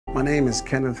My name is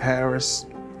Kenneth Harris.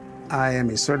 I am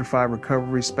a certified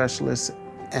recovery specialist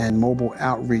and mobile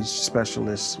outreach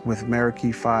specialist with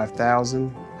Marikey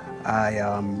 5000.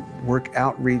 I work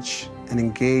outreach and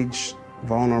engage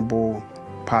vulnerable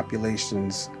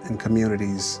populations and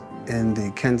communities in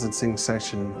the Kensington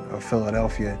section of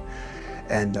Philadelphia.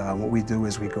 And what we do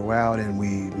is we go out and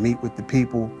we meet with the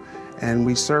people and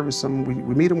we service them.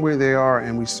 We meet them where they are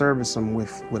and we service them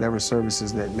with whatever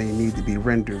services that may need to be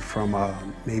rendered, from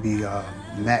maybe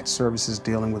MAT services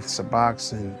dealing with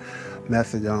Suboxone,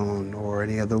 methadone, or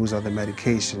any of those other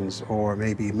medications, or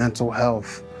maybe mental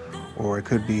health, or it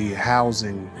could be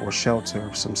housing or shelter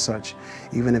of some such.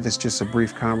 Even if it's just a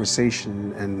brief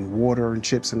conversation and water and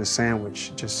chips and a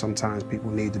sandwich, just sometimes people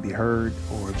need to be heard,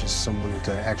 or just someone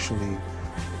to actually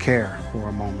care for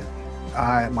a moment.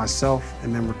 I myself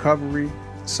am in recovery,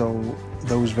 so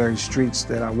those very streets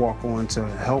that I walk on to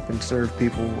help and serve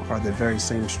people are the very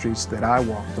same streets that I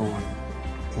walked on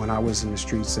when I was in the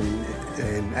streets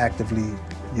and actively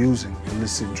using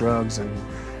illicit drugs and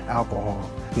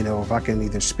alcohol. You know, if I can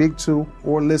either speak to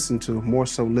or listen to, more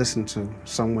so listen to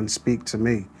someone speak to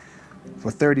me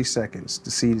for 30 seconds,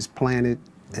 the seed is planted,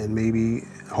 and maybe,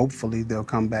 hopefully, they'll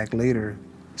come back later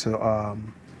to,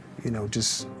 you know,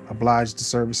 just oblige the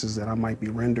services that I might be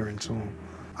rendering to them.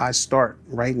 I start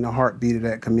right in the heartbeat of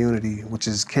that community, which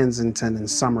is Kensington and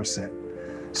Somerset.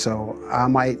 So I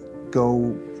might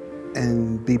go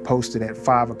and be posted at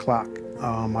 5 o'clock.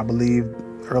 I believe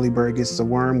early bird gets the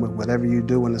worm with whatever you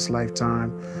do in this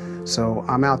lifetime. So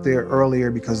I'm out there earlier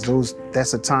because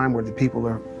that's a time where the people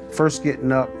are first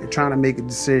getting up, they're trying to make a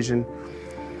decision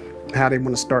how they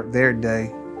want to start their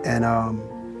day. And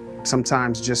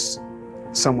sometimes just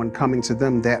someone coming to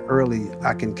them that early,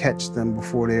 I can catch them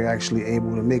before they're actually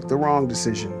able to make the wrong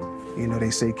decision. You know, they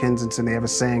say Kensington, they have a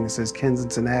saying that says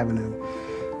Kensington Avenue,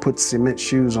 put cement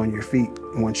shoes on your feet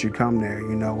once you come there.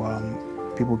 You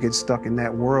know, people get stuck in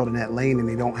that world, in that lane, and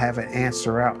they don't have an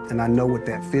answer out. And I know what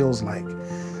that feels like,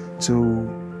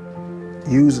 to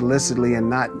use illicitly and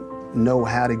not know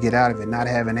how to get out of it, not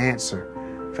have an answer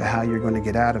for how you're going to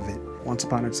get out of it. Once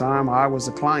upon a time, I was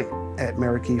a client at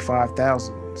Marikey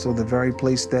 5000. So the very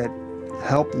place that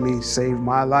helped me save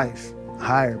my life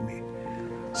hired me.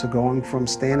 So going from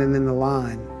standing in the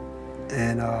line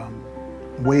and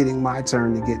waiting my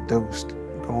turn to get dosed,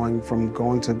 going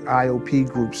to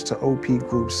IOP groups to OP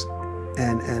groups,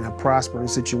 and a prospering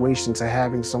situation to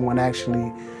having someone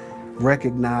actually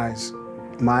recognize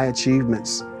my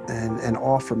achievements and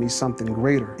offer me something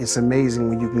greater. It's amazing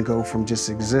when you can go from just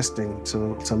existing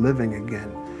to living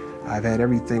again. I've had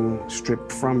everything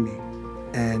stripped from me,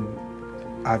 and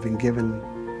I've been given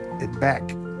it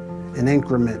back in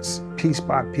increments, piece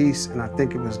by piece, and I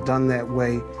think it was done that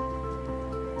way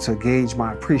to gauge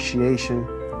my appreciation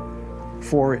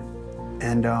for it.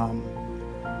 And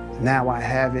now I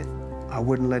have it. I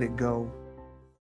wouldn't let it go.